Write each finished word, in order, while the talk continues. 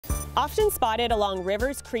Often spotted along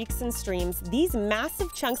rivers, creeks, and streams, these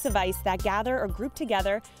massive chunks of ice that gather or group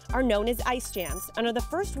together are known as ice jams and are the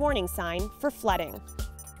first warning sign for flooding.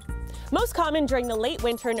 Most common during the late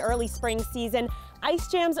winter and early spring season, ice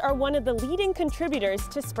jams are one of the leading contributors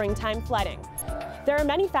to springtime flooding. There are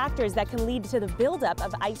many factors that can lead to the buildup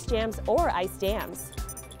of ice jams or ice dams.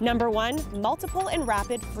 Number 1, multiple and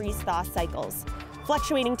rapid freeze-thaw cycles.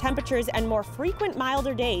 Fluctuating temperatures and more frequent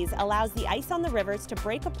milder days allows the ice on the rivers to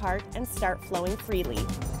break apart and start flowing freely.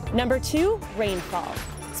 Number 2, rainfall.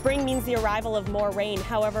 Spring means the arrival of more rain.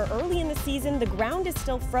 However, early in the season, the ground is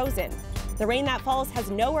still frozen. The rain that falls has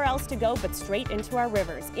nowhere else to go but straight into our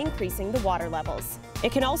rivers, increasing the water levels.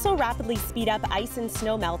 It can also rapidly speed up ice and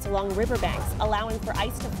snow melt along riverbanks, allowing for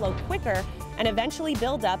ice to flow quicker and eventually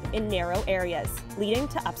build up in narrow areas, leading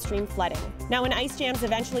to upstream flooding. Now, when ice jams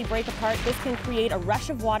eventually break apart, this can create a rush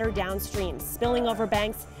of water downstream, spilling over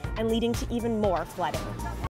banks and leading to even more flooding.